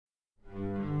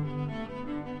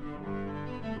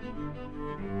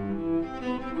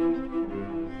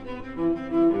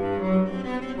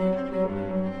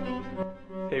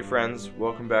Hey friends,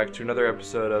 welcome back to another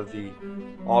episode of the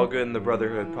All Good in the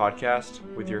Brotherhood podcast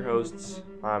with your hosts.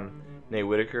 I'm Nate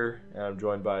Whitaker, and I'm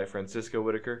joined by Francisco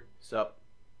Whitaker. Sup?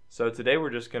 So today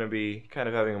we're just going to be kind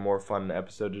of having a more fun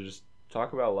episode to just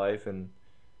talk about life, and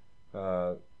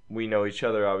we know each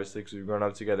other obviously because we've grown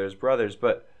up together as brothers,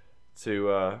 but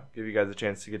to give you guys a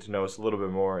chance to get to know us a little bit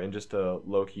more in just a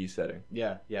low-key setting.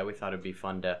 Yeah, we thought it'd be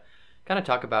fun to kind of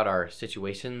talk about our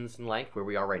situations in life, where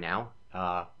we are right now,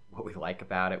 what we like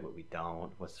about it, what we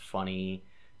don't, what's funny,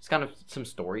 just kind of some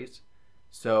stories.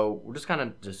 So we're just kind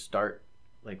of just start,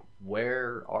 like,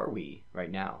 where are we right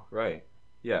now? Right.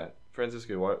 Yeah.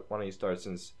 Francisco, why don't you start,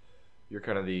 since you're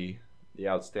kind of the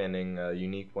outstanding,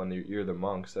 unique one. You're the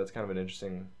monk, so that's kind of an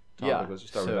interesting topic. Yeah. Let's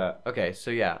just start with that. Okay, so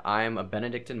yeah, I'm a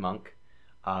Benedictine monk.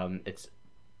 It's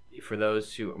for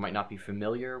those who might not be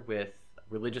familiar with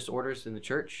religious orders in the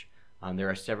church. There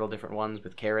are several different ones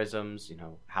with charisms,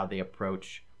 how they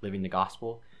approach living the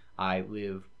gospel. I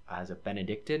live as a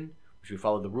Benedictine, which we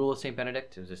follow the rule of St.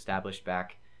 Benedict. It was established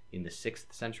back in the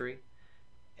 6th century.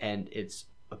 And it's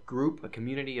a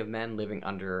community of men living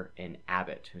under an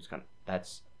abbot. That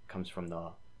comes from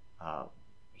the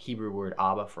Hebrew word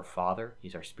Abba for father.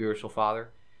 He's our spiritual father.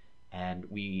 And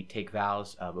we take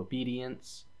vows of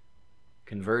obedience,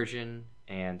 conversion,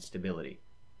 and stability.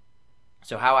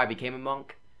 So how I became a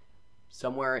monk: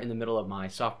 somewhere in the middle of my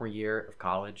sophomore year of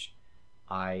college,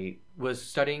 I was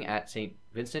studying at St.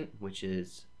 Vincent, which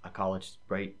is a college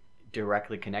right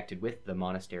directly connected with the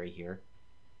monastery here.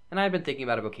 And I had been thinking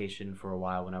about a vocation for a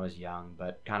while when I was young,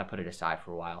 but kind of put it aside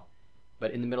for a while.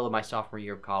 But in the middle of my sophomore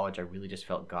year of college, I really just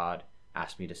felt God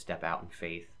asked me to step out in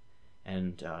faith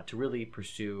and to really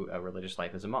pursue a religious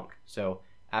life as a monk. So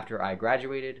after I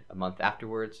graduated, a month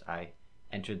afterwards, I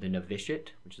entered the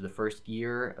novitiate, which is the first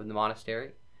year of the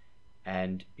monastery,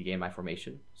 and began my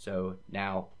formation. So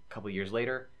now, a couple years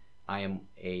later, I am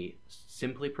a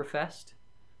simply professed,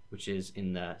 which is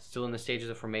still in the stages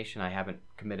of formation. I haven't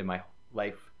committed my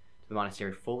life to the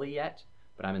monastery fully yet,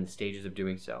 but I'm in the stages of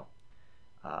doing so.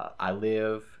 I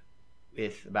live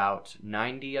with about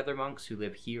 90 other monks who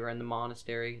live here in the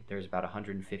monastery. There's about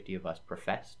 150 of us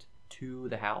professed to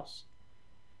the house.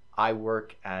 I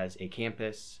work as a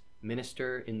campus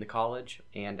minister in the college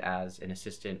and as an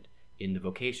assistant in the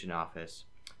vocation office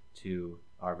to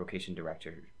our vocation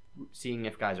director, seeing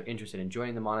if guys are interested in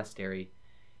joining the monastery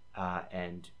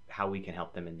and how we can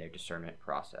help them in their discernment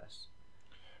process.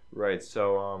 Right.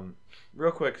 So,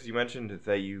 real quick, because you mentioned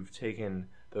that you've taken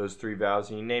those 3 vows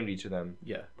and you named each of them.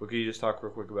 Yeah. But could you just talk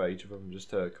real quick about each of them,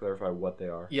 just to clarify what they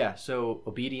are? Yeah. So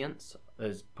obedience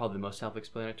is probably the most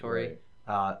self-explanatory.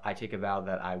 Right. I take a vow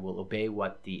that I will obey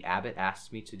what the abbot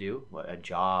asks me to do, a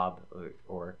job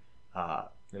or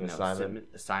an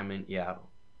assignment, yeah,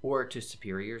 or to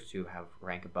superiors who have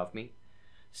rank above me.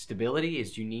 Stability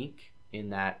is unique in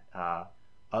that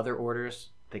other orders,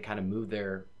 they kind of move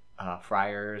their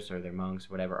friars or their monks,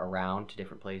 whatever, around to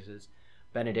different places.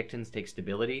 Benedictines take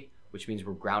stability, which means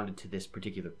we're grounded to this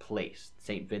particular place,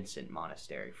 St. Vincent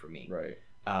Monastery for me. Right.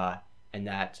 And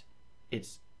that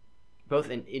it's both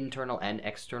an internal and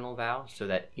external vow, so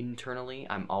that internally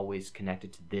I'm always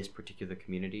connected to this particular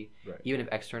community. Right. Even if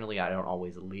externally I don't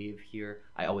always live here,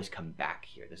 I always come back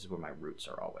here. This is where my roots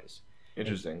are always.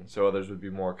 Interesting. So others would be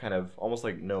more kind of almost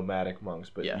like nomadic monks,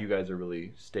 but yeah. You guys are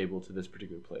really stable to this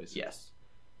particular place. Yes.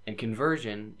 And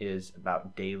conversion is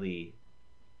about daily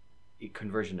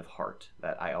conversion of heart,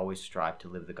 that I always strive to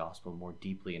live the gospel more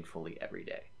deeply and fully every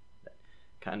day.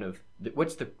 Kind of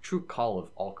what's the true call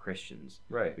of all Christians.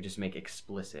 Right. We just make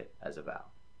explicit as a vow.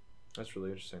 That's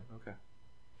really interesting. Okay.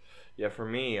 Yeah, for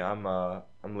me, I'm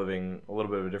living a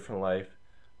little bit of a different life,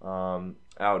 out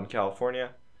in California.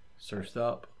 Surf's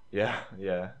up. Yeah,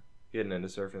 getting into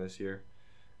surfing this year,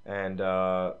 and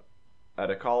at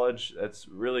a college that's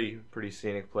really pretty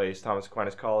scenic place, Thomas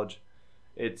Aquinas College.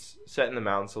 It's set in the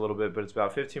mountains a little bit, but it's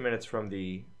about 15 minutes from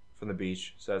the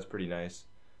beach, so that's pretty nice.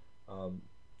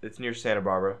 It's near Santa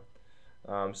Barbara,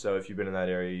 so if you've been in that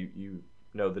area, you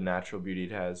know the natural beauty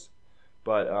it has.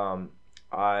 But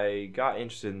I got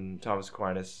interested in Thomas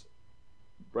Aquinas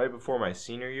right before my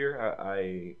senior year.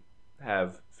 I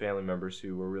have family members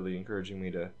who were really encouraging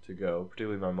me to go,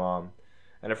 particularly my mom.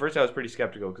 And at first I was pretty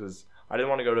skeptical because I didn't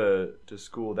want to go to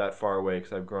school that far away,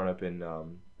 because I've grown up in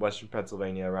western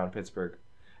Pennsylvania around Pittsburgh.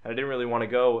 And I didn't really want to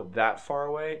go that far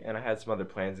away, and I had some other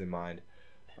plans in mind.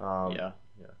 Yeah.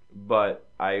 But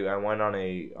I went on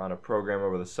a program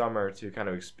over the summer to kind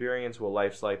of experience what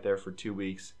life's like there for 2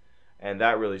 weeks, and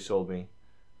that really sold me.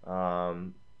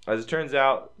 As it turns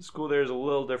out, school there is a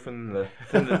little different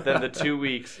than the 2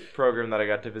 weeks program that I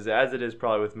got to visit, as it is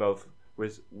probably with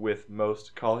with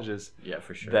most colleges Yeah,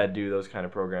 for sure. that do those kind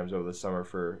of programs over the summer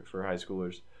for high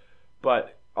schoolers.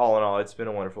 But all in all, it's been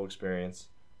a wonderful experience.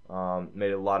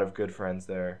 Made a lot of good friends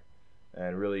there,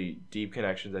 and really deep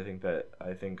connections.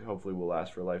 I think hopefully will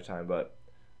last for a lifetime. But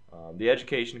the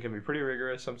education can be pretty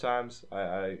rigorous sometimes.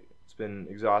 It's been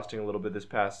exhausting a little bit this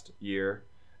past year.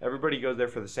 Everybody goes there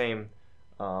for the same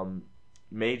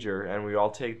major, and we all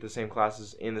take the same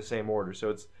classes in the same order.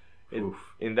 So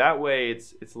in that way,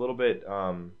 it's a little bit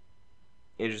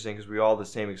interesting because we all have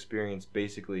the same experience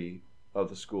basically of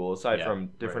the school. Aside from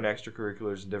different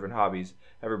extracurriculars and different hobbies,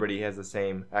 everybody has the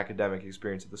same academic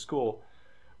experience at the school,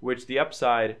 which the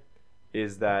upside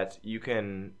is that you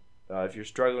can, if you're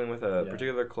struggling with a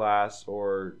particular class,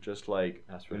 or just like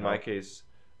in my case,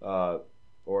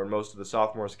 or in most of the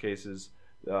sophomores' cases,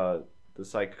 the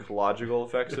psychological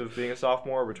effects of being a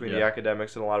sophomore between the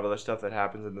academics and a lot of other stuff that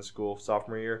happens in the school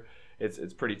sophomore year,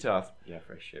 it's pretty tough. Yeah,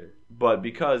 for sure. But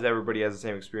because everybody has the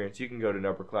same experience, you can go to an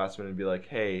upperclassman and be like,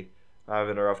 hey, I'm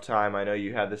having a rough time. I know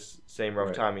you had this same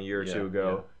rough time a year or two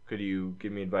ago. Yeah. Could you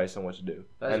give me advice on what to do?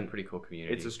 That's a pretty cool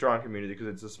community. It's a strong community because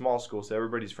it's a small school, so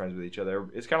everybody's friends with each other.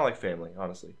 It's kind of like family,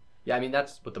 honestly. Yeah, I mean,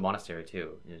 that's what the monastery,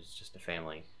 too. It's just a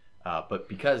family. But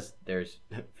because there's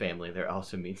family, there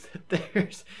also means that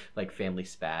there's, like, family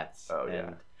spats. Oh,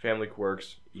 yeah. Family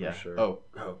quirks, for sure. Oh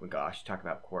my gosh. Talk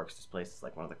about quirks. This place is,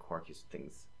 like, one of the quirkiest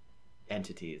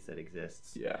entities that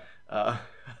exists. Yeah.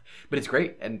 But it's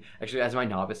great. And actually, as my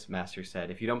novice master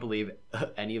said, if you don't believe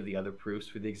any of the other proofs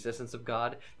for the existence of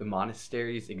God, the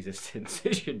monastery's existence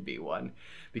should be one.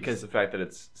 Because the fact that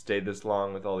it's stayed this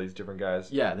long with all these different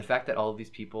guys. Yeah, the fact that all of these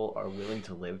people are willing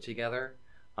to live together,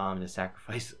 to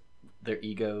sacrifice their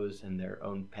egos and their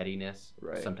own pettiness,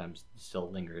 sometimes still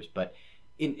lingers. But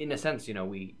in a sense, you know,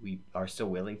 we are still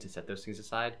willing to set those things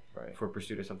aside for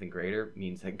pursuit of something greater,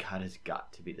 means that God has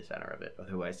got to be the center of it.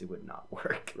 Otherwise, it would not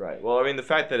work. Right. Well, I mean, the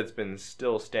fact that it's been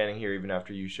still standing here even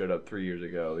after you showed up 3 years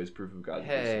ago is proof of God's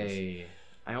existence. Hey,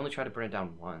 I only tried to burn it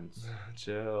down once.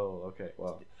 Chill. Okay,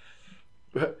 well.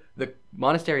 The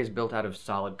monastery is built out of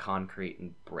solid concrete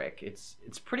and brick. It's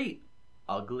pretty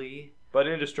ugly. But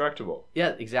indestructible.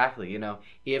 Yeah, exactly. You know,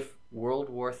 if World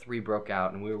War III broke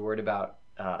out and we were worried about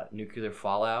nuclear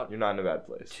fallout, you're not in a bad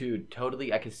place. Dude,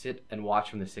 totally. I could sit and watch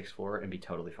from the 6th floor and be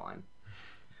totally fine.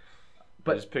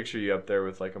 But I just picture you up there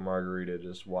with like a margarita,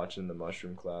 just watching the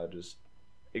mushroom cloud just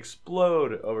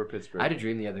explode over Pittsburgh. I had a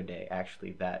dream the other day,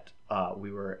 actually, that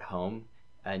we were at home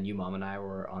and you, Mom, and I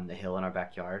were on the hill in our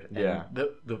backyard. And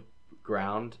the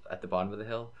ground at the bottom of the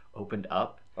hill opened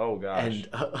up. Oh, gosh. And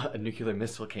a nuclear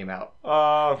missile came out.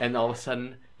 And all of a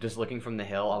sudden, just looking from the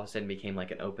hill, all of a sudden became like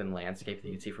an open landscape that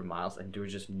you could see for miles, and there were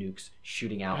just nukes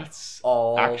shooting out. That's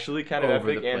all actually kind of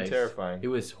over epic and terrifying. It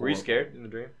was horrible. Were you scared in the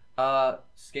dream?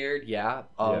 Scared, yeah.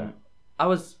 I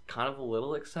was kind of a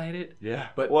little excited. Yeah.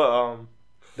 But well,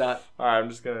 that. All right, I'm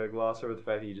just gonna gloss over the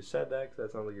fact that you just said that because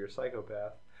that sounds like you're a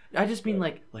psychopath. I just mean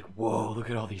like whoa, look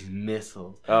at all these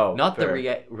missiles. Oh, not fair. the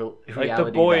reality. Like the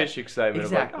boyish excitement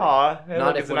exactly. of like, aw, hey, not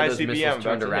look, if it's an one of those ICBM missiles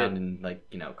turned around hit. and like,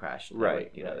 you know, crashed.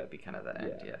 Right. You know, that'd be kind of the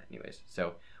end. Yeah. Anyways,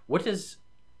 so what does?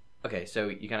 Okay, so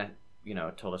you kind of, you know,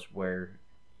 told us where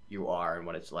you are and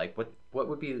what it's like. What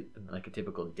would be like a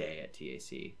typical day at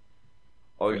TAC?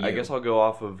 Oh, I guess I'll go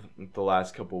off of the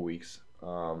last couple of weeks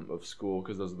of school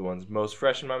because those are the ones most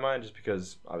fresh in my mind, just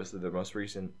because obviously they're most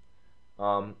recent.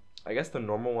 I guess the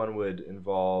normal one would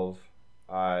involve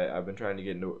I was trying to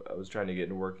get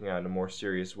into working out in a more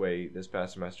serious way this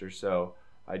past semester. So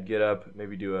I'd get up,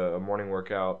 maybe do a morning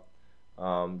workout,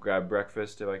 grab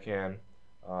breakfast if I can,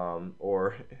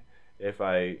 or if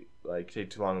I like take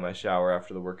too long in my shower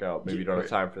after the workout, maybe don't have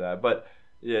time for that. But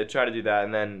yeah, try to do that,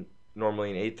 and then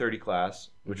normally an 8:30 class,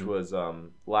 which was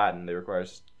Latin. They require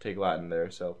us to take Latin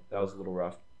there, so that was a little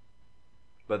rough.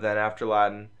 But then after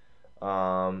Latin,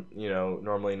 you know,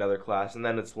 normally another class, and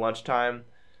then it's lunchtime,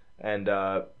 and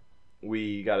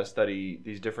we got to study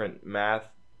these different math.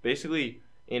 Basically,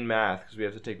 in math, because we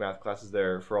have to take math classes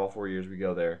there for all 4 years we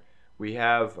go there, we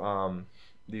have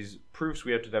these proofs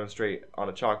we have to demonstrate on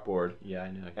a chalkboard. Yeah,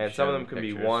 I know. And some of them can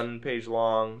be 1 page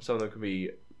long, some of them can be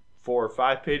 4 or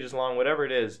 5 pages long, whatever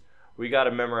it is. We got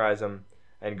to memorize them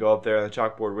and go up there on the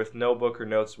chalkboard with no book or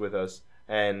notes with us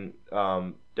and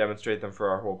demonstrate them for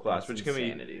our whole class. That's which can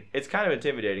insanity. it's kind of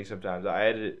intimidating sometimes. I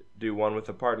had to do one with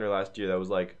a partner last year that was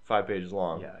like 5 pages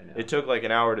long. Yeah, I know. It took like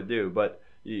an hour to do, but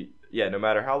no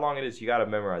matter how long it is, you got to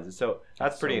memorize it. So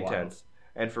that's pretty intense.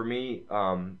 And for me,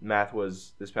 math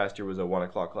this past year was a 1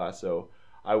 o'clock class, so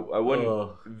I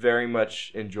wouldn't very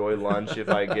much enjoy lunch if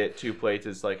I get 2 plates.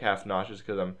 It's like half nauseous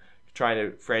because I'm trying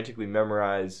to frantically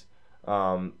memorize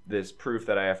this proof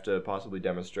that I have to possibly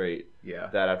demonstrate Yeah.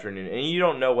 that afternoon. And you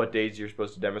don't know what days you're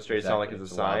supposed to demonstrate. Exactly. It's not like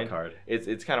it's assigned. A wild card.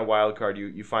 It's kind of wild card.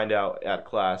 You find out at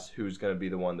class who's going to be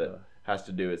the one that has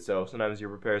to do it. So sometimes you're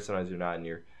prepared, sometimes you're not, and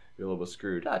you're a little bit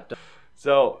screwed.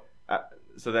 So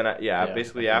then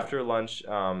basically after lunch,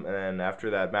 and then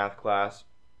after that math class,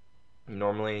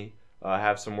 normally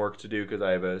have some work to do because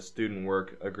I have a student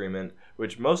work agreement,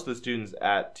 which most of the students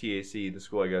at TAC, the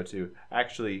school I go to,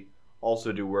 actually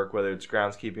also do work, whether it's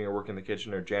groundskeeping or work in the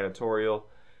kitchen or janitorial.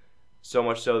 So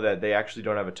much so that they actually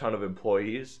don't have a ton of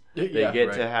employees. They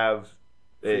get to have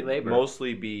it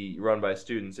mostly be run by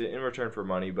students in return for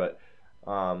money, but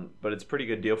it's a pretty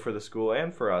good deal for the school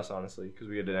and for us, honestly, because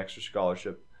we get an extra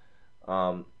scholarship.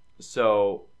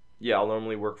 So yeah, I'll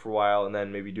normally work for a while and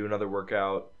then maybe do another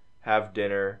workout, have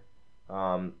dinner,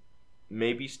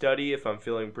 maybe study if I'm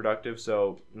feeling productive.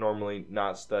 So normally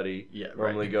not study. Yeah,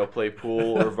 normally go play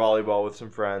pool or volleyball with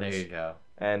some friends. There you go.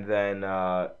 And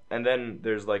then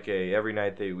there's like every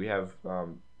night we have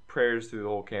prayers through the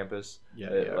whole campus.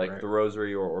 The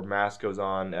rosary or mass goes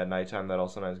on at nighttime that I'll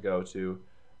sometimes go to.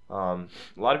 A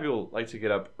lot of people like to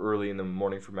get up early in the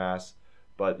morning for mass,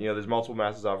 but there's multiple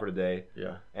masses offered a day.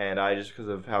 Yeah. And I just because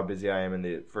of how busy I am in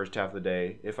the first half of the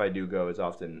day, if I do go, it's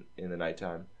often in the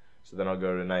nighttime. So then I'll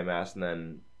go to night mass and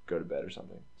then go to bed or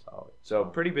something. So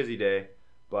pretty busy day,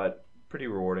 but pretty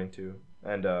rewarding too.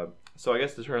 And so I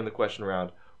guess to turn the question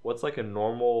around, what's like a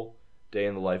normal day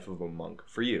in the life of a monk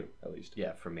for you, at least?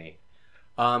 Yeah, for me.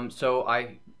 So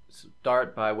I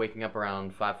start by waking up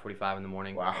around 5:45 in the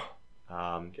morning. Wow.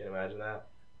 Can't imagine that.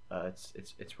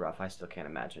 It's rough. I still can't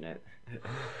imagine it.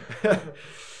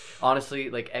 Honestly,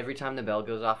 like every time the bell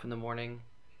goes off in the morning,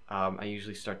 I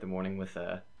usually start the morning with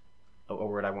a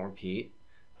word I won't repeat.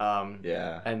 And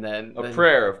then a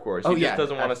prayer, of course. He just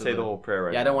doesn't want to say the whole prayer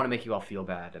right now. I don't want to make you all feel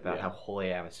bad about how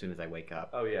holy I am as soon as I wake up.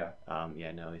 Oh yeah.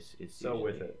 It's so usually,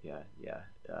 with it.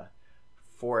 Yeah.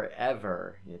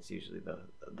 Forever. It's usually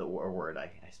the word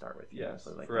I start with. Yes.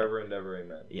 Like forever and ever,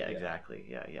 amen. Yeah, exactly.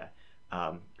 Yeah.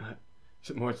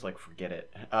 So more it's like forget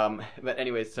it. But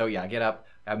anyways, so I get up.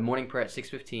 I have morning prayer at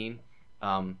 6:15.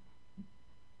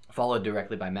 Followed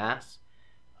directly by mass.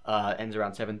 Ends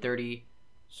around 7:30.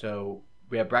 So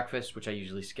we have breakfast, which I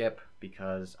usually skip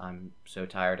because I'm so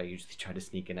tired. I usually try to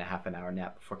sneak in a half an hour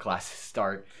nap before classes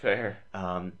start. Fair.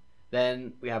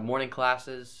 Then we have morning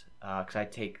classes because I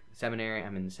take seminary.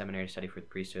 I'm in the seminary to study for the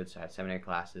priesthood, so I have seminary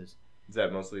classes. Is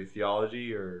that mostly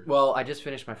theology or? Well, I just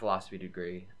finished my philosophy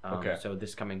degree. Okay. So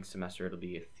this coming semester it'll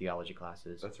be theology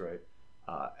classes. That's right.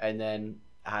 And then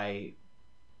I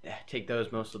take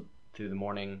those mostly through the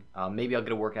morning. Maybe I'll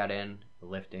get a workout in,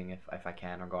 lifting if I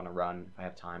can, or go on a run if I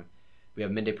have time. We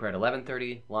have midday prayer at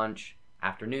 11:30, lunch,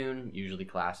 afternoon, usually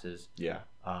classes. Yeah.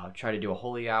 Try to do a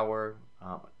holy hour.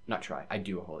 Not try. I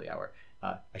do a holy hour.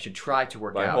 I should try to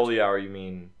work out. By holy hour, you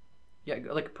mean? Yeah,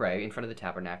 like pray in front of the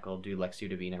tabernacle, do Lectio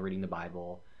Divina, reading the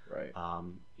Bible. Right.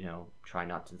 Try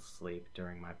not to sleep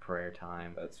during my prayer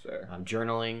time. That's fair.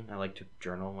 Journaling. I like to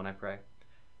journal when I pray.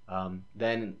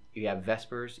 Then you have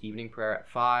Vespers, evening prayer at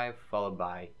 5, followed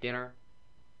by dinner.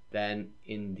 Then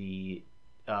in the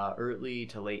early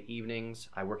to late evenings,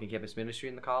 I work in campus ministry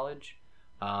in the college.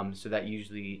 So that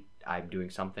usually I'm doing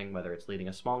something, whether it's leading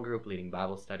a small group, leading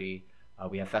Bible study.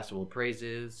 We have Festival of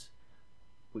Praises.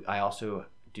 I also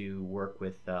do work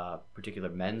with particular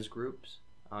men's groups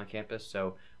on campus.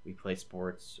 So we play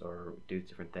sports or do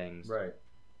different things. Right.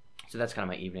 So that's kind of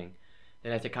my evening.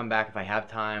 Then I have to come back if I have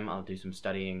time. I'll do some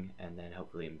studying and then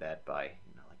hopefully in bed by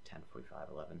like 10:45,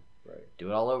 11. Right. Do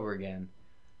it all over again.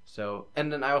 So,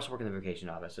 and then I also work in the vocation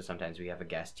office. So sometimes we have a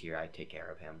guest here. I take care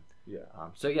of him. Yeah.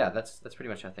 That's pretty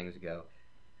much how things go.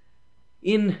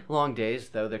 In long days,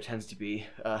 though, there tends to be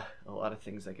a lot of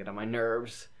things that get on my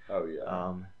nerves. Oh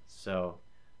yeah.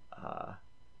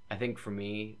 I think for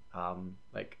me,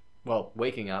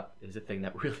 waking up is a thing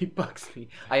that really bugs me.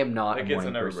 I am not a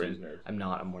morning person. I'm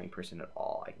not a morning person at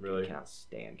all. I cannot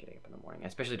stand getting up in the morning. I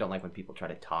especially don't like when people try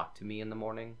to talk to me in the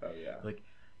morning. Oh yeah. Like,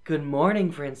 good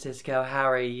morning, Francisco. How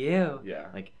are you? Yeah.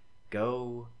 Like,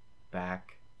 go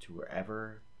back to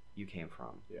wherever you came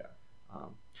from. Yeah.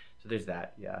 So there's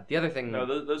that. Yeah. The other thing. No,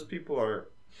 those people are.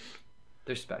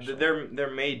 They're special.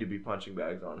 They're made to be punching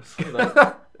bags, honestly.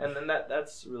 And then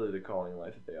that's really the calling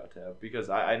life that they ought to have. Because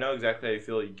I know exactly how you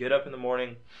feel. You get up in the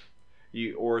morning,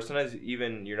 or sometimes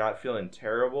even you're not feeling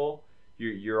terrible.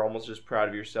 You're almost just proud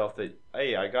of yourself that,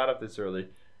 hey, I got up this early,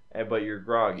 but you're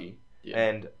groggy. Yeah.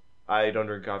 And I don't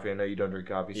drink coffee. I know you don't drink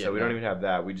coffee, so we don't even have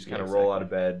that. We just kind of roll out of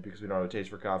bed because we don't have a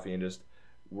taste for coffee, and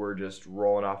we're just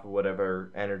rolling off of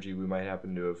whatever energy we might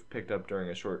happen to have picked up during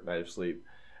a short night of sleep.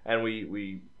 And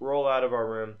we roll out of our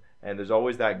room, And there's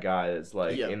always that guy that's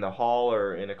like in the hall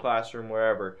or in a classroom,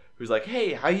 wherever, who's like,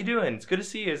 hey, how you doing? It's good to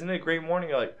see you. Isn't it a great morning?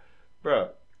 You're like, bro,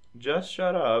 just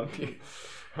shut up.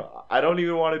 I don't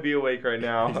even want to be awake right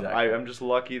now. Exactly. I'm just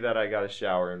lucky that I got a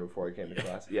shower in before I came to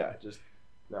class. Yeah, just,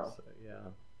 no. So, yeah.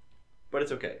 But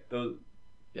it's okay.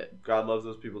 God loves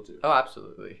those people too. Oh,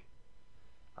 absolutely.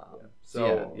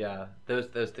 So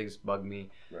those things bug me.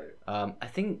 Right. I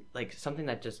think like something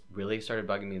that just really started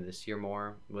bugging me this year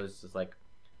more was just, like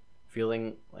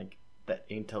feeling like that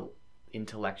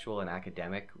intellectual and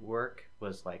academic work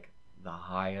was like the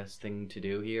highest thing to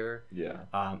do here. Yeah.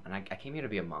 And I came here to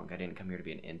be a monk. I didn't come here to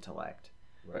be an intellect.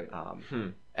 Right.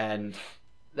 And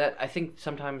that I think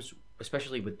sometimes,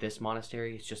 especially with this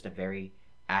monastery, it's just a very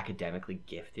academically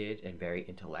gifted and very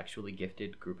intellectually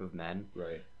gifted group of men.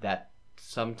 Right. That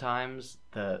sometimes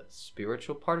the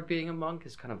spiritual part of being a monk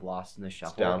is kind of lost in the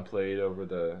shuffle. It's downplayed over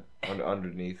the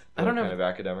underneath the I don't know kind of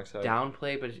academic side.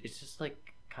 Downplayed, but it's just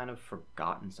like kind of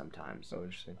forgotten sometimes. Oh,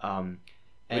 interesting.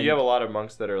 And you have a lot of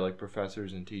monks that are like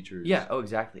professors and teachers. Yeah. Oh,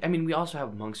 exactly. I mean, we also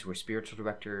have monks who are spiritual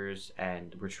directors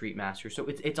and retreat masters, so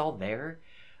it's all there.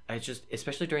 It's just,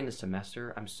 especially during the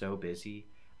semester, I'm so busy.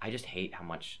 I just hate how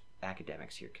much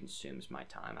academics here consumes my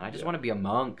time, and I just want to be a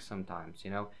monk sometimes,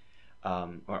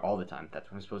 or all the time. That's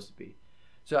what I'm supposed to be.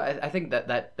 So I think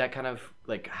that kind of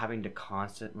like having to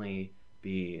constantly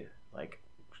be like,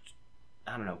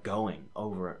 I don't know, going.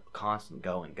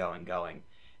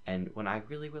 And when I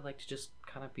really would like to just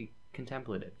kind of be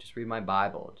contemplative, just read my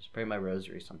Bible, just pray my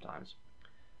rosary sometimes.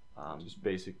 Just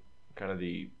basic, kind of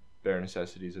the bare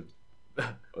necessities of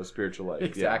a spiritual life.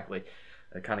 Exactly.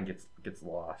 Yeah. It kind of gets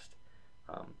lost.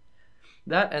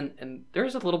 That and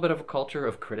there's a little bit of a culture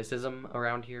of criticism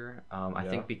around here. I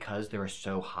think because there are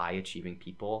so high achieving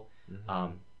people,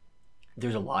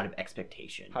 there's a lot of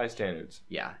expectation. High standards.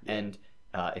 Yeah. And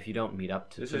if you don't meet up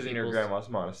to this isn't your grandma's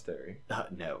monastery.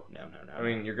 No. I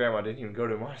mean, your grandma didn't even go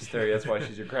to a monastery. That's why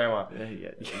she's your grandma.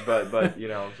 Yeah. But you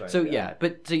know what I'm saying.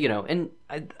 So and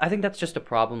I think that's just a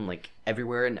problem like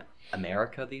everywhere in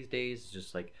America these days.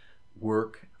 Just like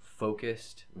work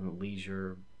focused,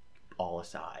 leisure all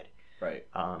aside. Right.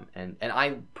 And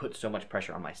I put so much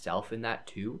pressure on myself in that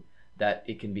too, that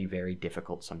it can be very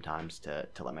difficult sometimes to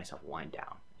let myself wind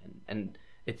down. And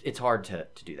it's hard to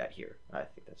do that here. I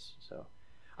think that's so.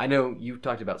 I know you've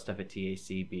talked about stuff at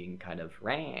TAC being kind of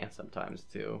sometimes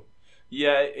too.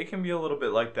 Yeah, it can be a little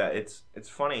bit like that. It's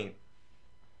funny.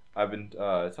 I've been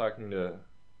talking to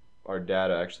our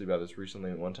dad actually about this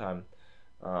recently one time.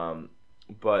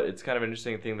 But it's kind of an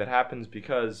interesting thing that happens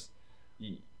because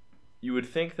you would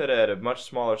think that at a much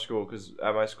smaller school, because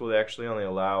at my school they actually only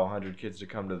allow 100 kids to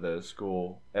come to the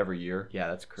school every year. Yeah,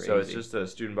 that's crazy. So it's just a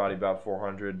student body about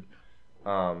 400.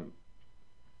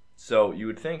 So you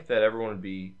would think that everyone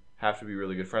would have to be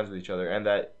really good friends with each other, and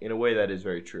that in a way that is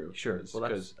very true. Sure, well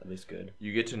that's at least good.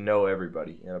 You get to know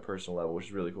everybody on a personal level, which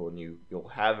is really cool, and you'll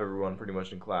have everyone pretty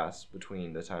much in class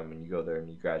between the time when you go there and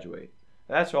you graduate.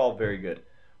 And that's all very good.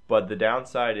 But the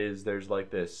downside is there's like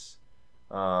this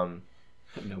no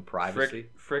privacy.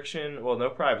 Friction. Well, no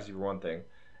privacy for one thing.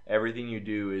 Everything you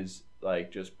do is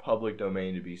like just public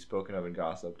domain to be spoken of and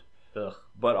gossiped. Ugh.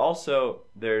 But also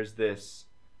there's this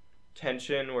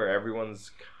tension where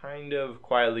everyone's kind of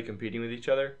quietly competing with each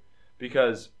other,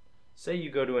 because say you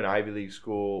go to an Ivy League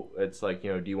school, it's like,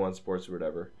 D1 sports or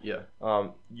whatever. Yeah.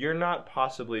 You're not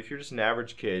possibly, if you're just an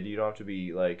average kid, you don't have to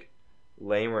be like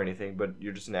lame or anything, but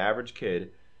you're just an average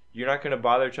kid, you're not going to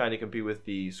bother trying to compete with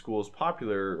the school's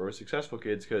popular or successful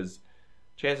kids, because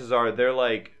chances are they're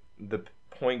like the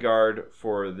point guard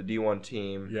for the D1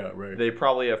 team. Yeah, right. They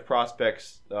probably have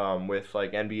prospects with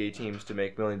like NBA teams to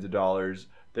make millions of dollars.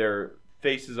 Their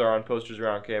faces are on posters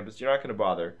around campus. You're not going to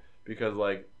bother because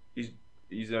like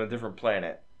he's on a different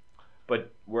planet.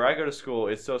 But where I go to school,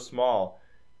 it's so small,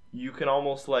 you can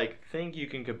almost like think you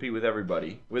can compete with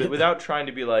everybody without trying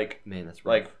to be like, man, that's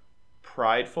like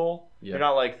prideful. Yeah. You're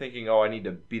not like thinking, oh, I need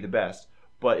to be the best.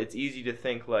 But it's easy to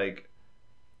think like,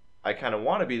 I kind of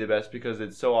want to be the best because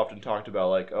it's so often talked about,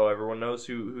 like, oh, everyone knows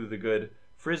who the good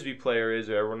Frisbee player is,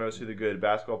 or everyone knows who the good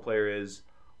basketball player is,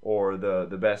 or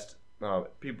the best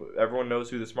people. Everyone knows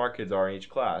who the smart kids are in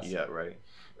each class. Yeah, right.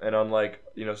 And unlike,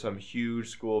 some huge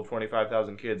school of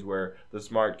 25,000 kids where the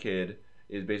smart kid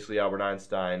is basically Albert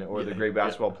Einstein, or the great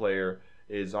basketball player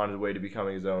is on his way to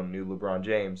becoming his own new LeBron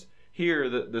James, here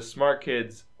the smart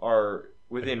kids are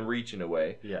within reach in a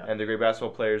way. Yeah. And the great basketball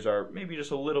players are maybe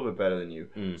just a little bit better than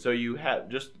you. So you have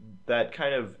just that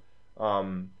kind of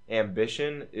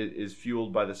ambition is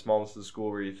fueled by the smallness of the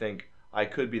school, where you think, I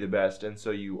could be the best. And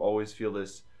so you always feel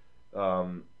this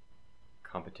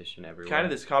competition everywhere. Kind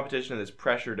of this competition and this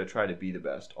pressure to try to be the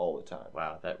best all the time.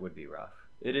 Wow, that would be rough.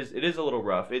 It is a little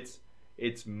rough.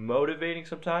 It's motivating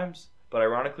sometimes, but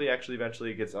ironically, actually,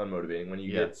 eventually it gets unmotivating. When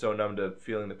you get so numb to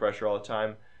feeling the pressure all the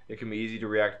time, it can be easy to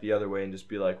react the other way and just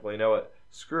be like, well, you know what?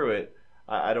 Screw it.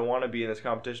 I don't want to be in this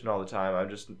competition all the time. I'm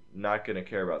just not going to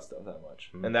care about stuff that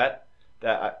much. Mm-hmm.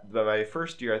 And my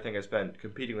first year, I think I spent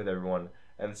competing with everyone.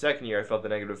 And the second year, I felt the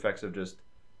negative effects of just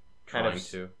kind of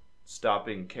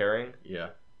stopping caring. Yeah.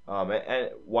 And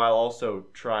while also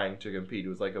trying to compete. It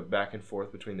was like a back and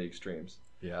forth between the extremes.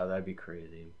 Yeah, that'd be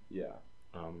crazy. Yeah.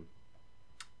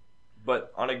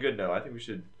 But on a good note, I think we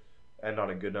should end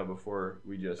on a good note before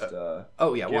we just give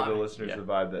the listeners the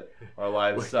vibe that our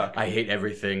lives suck. I hate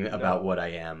everything about what I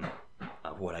am,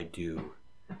 what I do.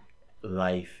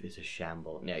 Life is a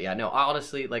shamble. No,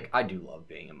 honestly, like, I do love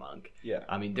being a monk. Yeah.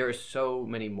 I mean, there are so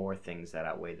many more things that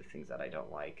outweigh the things that I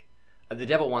don't like. The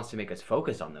devil wants to make us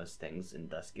focus on those things and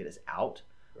thus get us out.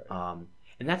 Right.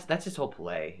 And that's his whole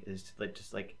play, is to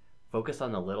just focus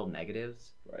on the little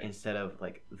negatives instead of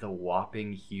like the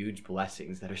whopping huge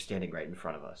blessings that are standing right in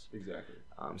front of us. Exactly.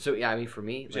 So yeah, I mean, for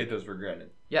me, take those for granted.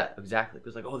 Yeah, exactly. It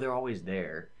was like, oh, they're always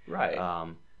there. Right.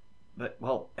 But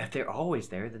well, if they're always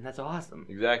there, then that's awesome.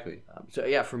 Exactly. So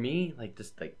yeah, for me,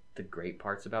 just the great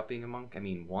parts about being a monk. I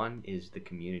mean, one is the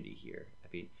community here. I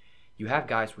mean, you have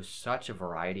guys with such a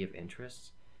variety of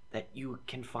interests that you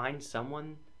can find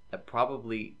someone that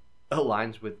probably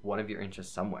aligns with one of your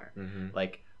interests somewhere. Mm-hmm.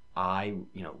 Like, I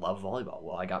love volleyball.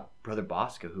 Well, I got Brother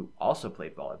Bosco, who also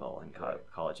played volleyball in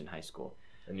college and high school.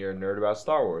 And you're a nerd about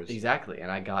Star Wars. Exactly.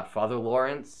 And I got Father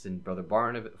Lawrence and Father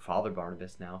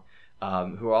Barnabas now,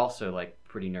 who are also like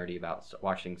pretty nerdy about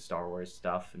watching Star Wars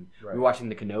stuff. And we were watching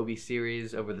the Kenobi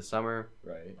series over the summer.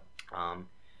 Right.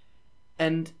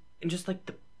 And just like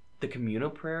the communal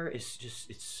prayer is just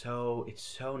it's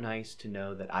so nice to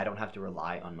know that I don't have to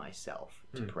rely on myself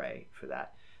to pray for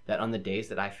that. That on the days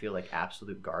that I feel like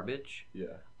absolute garbage,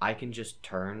 I can just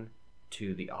turn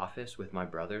to the office with my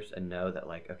brothers and know that,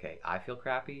 like, okay, I feel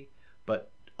crappy, but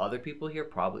other people here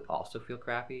probably also feel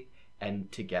crappy,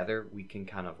 and together we can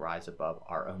kind of rise above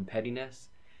our own pettiness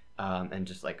and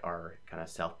just like our kind of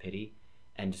self-pity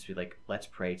and just be like, let's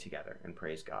pray together and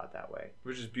praise God that way.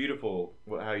 Which is beautiful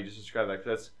how you just described that, 'cause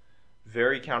that's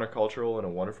very countercultural in a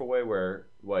wonderful way, where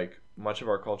like much of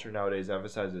our culture nowadays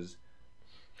emphasizes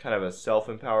kind of a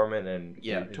self-empowerment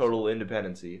and total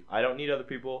independency. I don't need other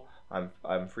people.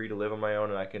 I'm free to live on my own,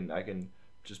 and I can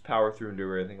just power through and do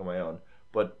everything on my own.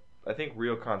 But I think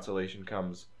real consolation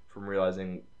comes from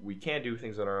realizing we can't do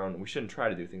things on our own. We shouldn't try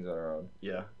to do things on our own.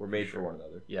 Yeah, we're made for one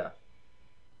another. Yeah.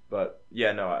 But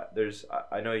yeah, no,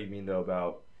 I know what you mean though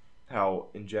about how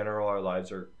in general our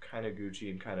lives are kind of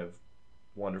Gucci and kind of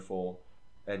wonderful,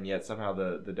 and yet somehow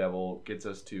the devil gets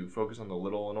us to focus on the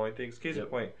little annoying things. Case in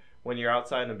point, when you're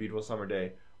outside on a beautiful summer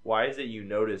day, why is it you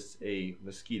notice a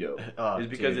mosquito? It's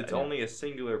because it's only a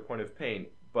singular point of pain,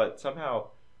 but somehow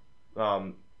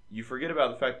you forget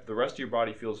about the fact that the rest of your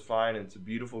body feels fine and it's a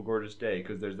beautiful, gorgeous day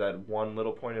because there's that one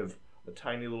little point of a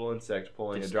tiny little insect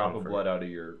pulling a drop of blood out of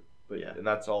your... And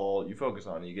that's all you focus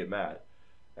on, and you get mad.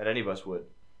 And any of us would.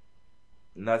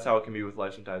 And that's how it can be with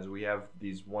life sometimes. We have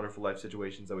these wonderful life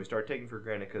situations that we start taking for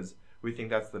granted because we think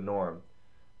that's the norm.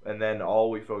 And then all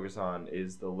we focus on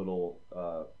is the little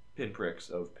pinpricks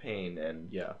of pain and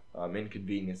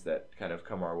inconvenience that kind of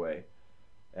come our way.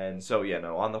 And so,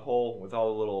 on the whole, with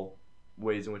all the little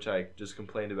ways in which I just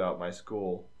complained about my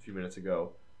school a few minutes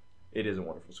ago, it is a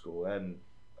wonderful school. And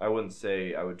I wouldn't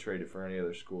say I would trade it for any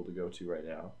other school to go to right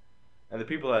now. And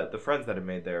the friends that I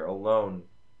made there alone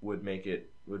would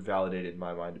validate it in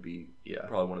my mind to be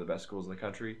probably one of the best schools in the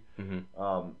country.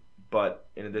 Mm-hmm. But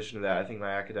in addition to that, I think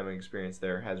my academic experience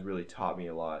there has really taught me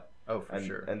a lot. Oh, for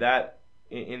sure. And that,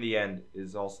 in the end,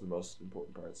 is also the most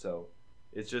important part. So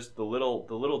it's just the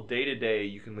little day-to-day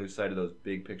you can lose sight of those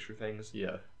big picture things.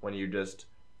 Yeah. When you're just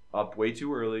up way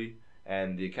too early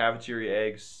and the cafeteria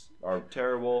eggs are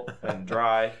terrible and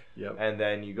dry. Yep. And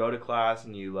then you go to class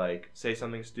and you say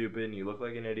something stupid and you look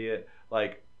like an idiot.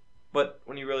 But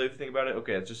when you really think about it,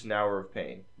 okay, it's just an hour of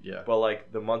pain. Yeah.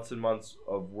 But the months and months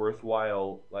of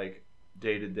worthwhile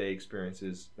day-to-day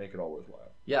experiences make it all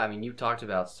worthwhile. Yeah, I mean, you talked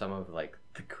about some of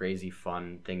the crazy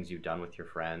fun things you've done with your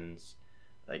friends,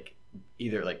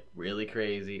 either really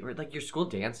crazy or your school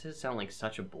dances sound like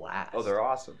such a blast. Oh, they're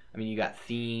awesome. I mean, you got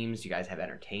themes, you guys have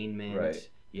entertainment, right.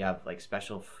 You have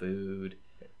special food.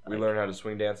 We learn how to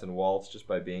swing dance and waltz just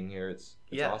by being here. It's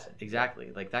awesome. Exactly.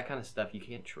 That kind of stuff you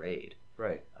can't trade.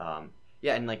 Right.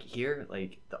 Yeah, and here,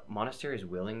 the monastery is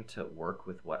willing to work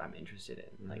with what I'm interested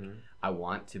in. Mm-hmm. I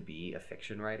want to be a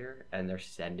fiction writer, and they're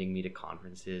sending me to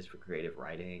conferences for creative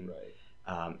writing. Right.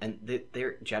 And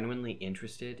they're genuinely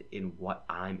interested in what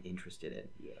I'm interested in.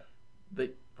 Yeah.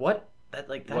 But what that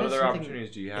What is other something,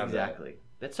 opportunities do you have? exactly?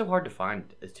 That's so hard to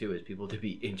find as too, is people to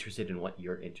be interested in what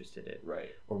you're interested in,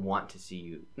 Right. or want to see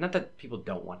you. Not that people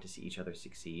don't want to see each other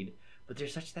succeed, but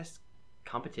there's such this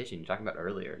competition you're talking about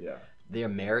earlier. Yeah. The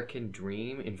American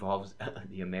dream involves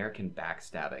the American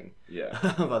backstabbing Yeah.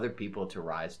 of other people to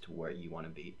rise to where you want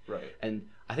to be. Right. And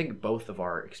I think both of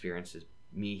our experiences,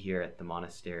 me here at the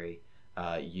monastery,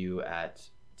 you at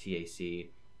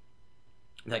TAC,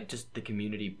 like just the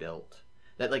community built.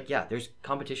 That, like, yeah, there's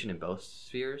competition in both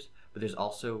spheres, but there's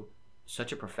also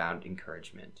such a profound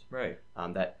encouragement. Right.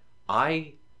 That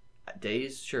I,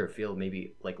 days, sure, feel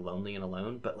maybe like lonely and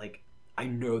alone, but like I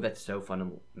know that's so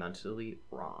fundamentally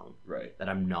wrong. Right. That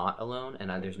I'm not alone, and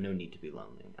there's no need to be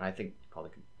lonely. And I think you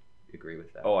probably could agree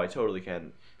with that. Oh, I totally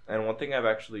can. And one thing I've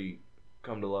actually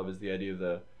come to love is the idea of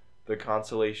the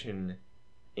consolation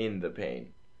in the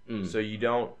pain. So you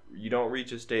don't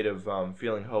reach a state of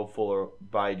feeling hopeful or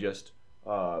by just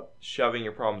shoving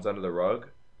your problems under the rug.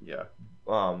 Yeah.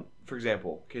 For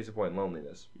example, case in point,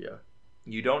 loneliness. Yeah.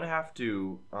 You don't have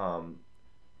to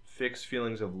fix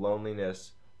feelings of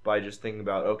loneliness by just thinking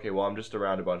about, okay, well, I'm just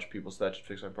around a bunch of people, so that should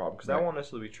fix my problem. Because that won't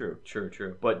necessarily be true.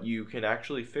 True. But you can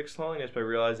actually fix loneliness by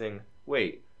realizing,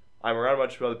 wait, I'm around a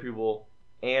bunch of other people,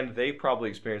 and they probably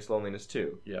experience loneliness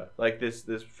too. Yeah. Like this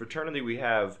fraternity we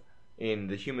have in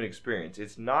the human experience.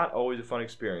 It's not always a fun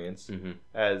experience. Mm-hmm.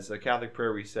 As a Catholic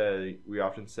prayer we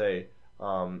often say,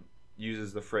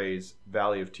 uses the phrase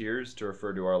 "valley of tears" to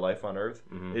refer to our life on earth.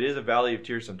 Mm-hmm. It is a valley of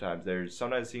tears sometimes.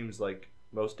 Sometimes seems like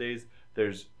most days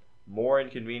there's more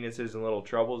inconveniences and little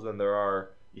troubles than there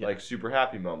are like super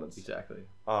happy moments. Exactly.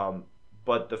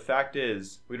 But the fact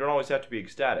is, we don't always have to be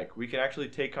ecstatic. We can actually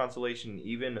take consolation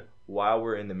even while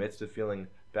we're in the midst of feeling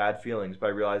bad feelings by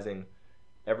realizing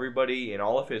everybody in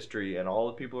all of history and all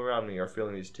the people around me are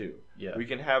feeling these too. Yeah. We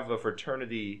can have a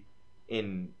fraternity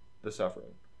in the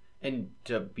suffering. And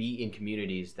to be in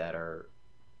communities that are,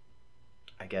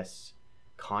 I guess,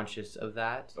 conscious of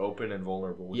that. Open and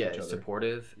vulnerable with each other.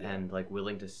 Supportive and like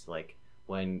willing to, like,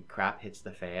 when crap hits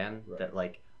the fan, that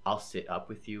like I'll sit up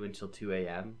with you until 2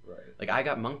 a.m. Right. Like I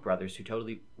got monk brothers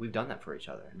who we've done that for each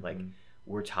other. Mm-hmm. Like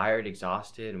we're tired,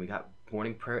 exhausted, and we got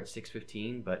morning prayer at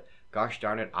 6:15, but gosh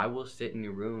darn it, I will sit in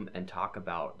your room and talk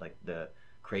about like the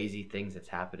crazy things that's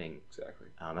happening. Exactly.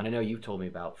 And I know you've told me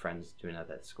about friends doing that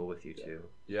at school with you too.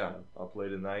 Yeah. Up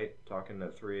late at night, talking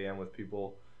at 3 a.m. with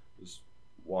people, just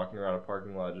walking around a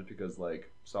parking lot just because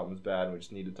like something's bad and we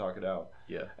just need to talk it out.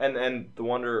 Yeah. And the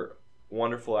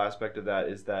wonderful aspect of that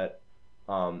is that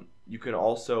you can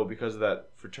also, because of that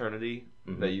fraternity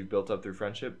that you've built up through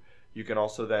friendship, you can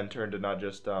also then turn to not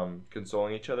just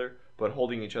consoling each other, but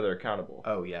holding each other accountable.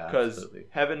 Oh, yeah, because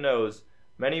heaven knows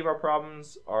many of our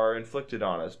problems are inflicted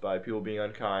on us by people being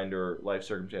unkind or life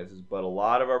circumstances, but a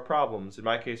lot of our problems, in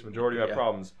my case, majority of my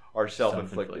problems, are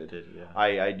self-inflicted. Yeah.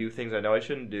 I do things I know I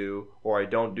shouldn't do, or I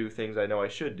don't do things I know I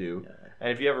should do. Yeah. And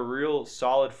if you have a real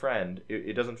solid friend,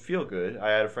 it doesn't feel good.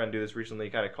 I had a friend do this recently.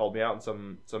 He kind of called me out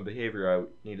on some behavior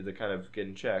I needed to kind of get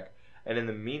in check. And in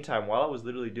the meantime, while I was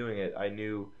literally doing it, I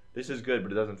knew this is good,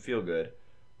 but it doesn't feel good.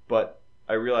 But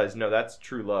I realized, no, that's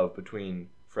true love between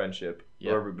friendship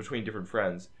or between different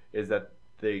friends, is that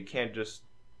they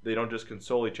don't just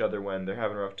console each other when they're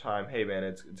having a rough time. Hey man,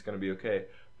 it's going to be okay.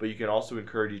 But you can also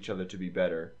encourage each other to be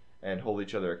better and hold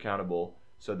each other accountable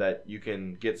so that you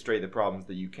can get straight the problems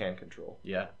that you can control.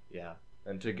 Yeah.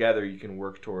 And together you can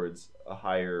work towards a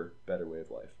higher, better way of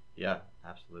life. Yeah,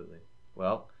 absolutely.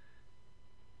 Well,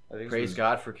 I think praise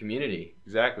God for community.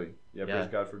 Exactly. Yeah, praise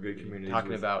God for good communities.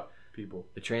 Talking about people.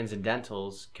 The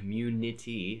Transcendentals,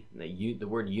 community, the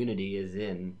word unity is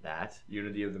in that.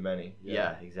 Unity of the many.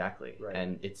 Yeah, exactly. Right.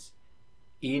 And it's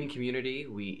in community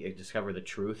we discover the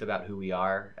truth about who we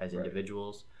are as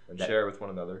individuals. And share with one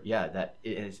another. Yeah, that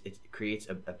it creates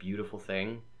a beautiful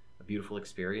thing, a beautiful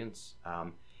experience.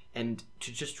 And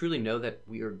to just truly know that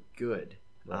we are good,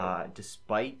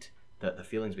 despite the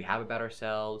feelings we have about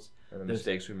ourselves. And the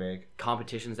mistakes we make.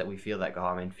 Competitions that we feel that,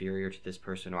 I'm inferior to this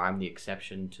person, or I'm the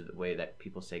exception to the way that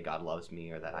people say God loves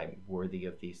me, or that I'm worthy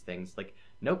of these things. Like,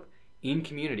 nope. In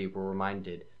community, we're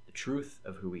reminded the truth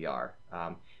of who we are.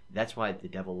 That's why the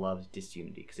devil loves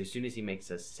disunity, because as soon as he makes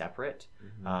us separate,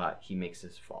 he makes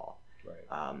us fall.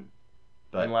 Right.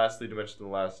 And lastly, to mention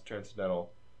the last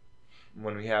transcendental,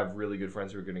 when we have really good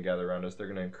friends who are going to gather around us, they're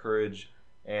going to encourage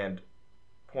and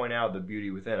point out the beauty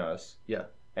within us. Yeah.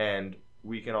 And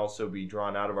we can also be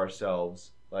drawn out of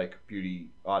ourselves like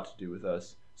beauty ought to do with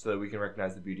us, so that we can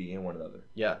recognize the beauty in one another.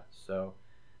 Yeah. So,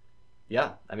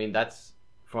 yeah, I mean, that's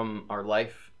from our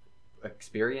life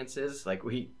experiences. Like,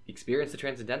 we experience the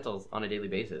transcendentals on a daily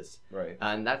basis. Right.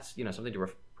 And that's, something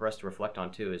for us to reflect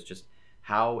on too, is just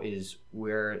how is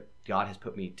where God has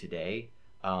put me today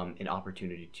an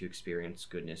opportunity to experience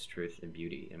goodness, truth, and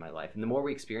beauty in my life. And the more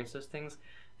we experience those things,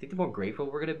 I think the more grateful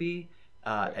we're going to be,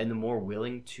 and the more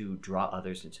willing to draw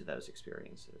others into those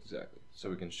experiences. Exactly. So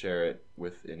we can share it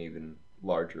with an even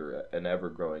larger and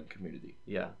ever-growing community.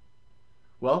 Yeah.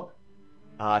 Well,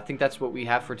 I think that's what we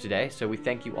have for today. So we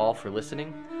thank you all for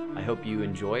listening. I hope you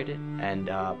enjoyed it.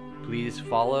 And please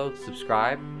follow,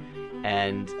 subscribe,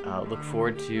 and look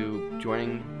forward to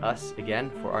joining us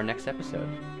again for our next episode.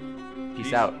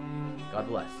 Peace out. God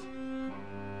bless.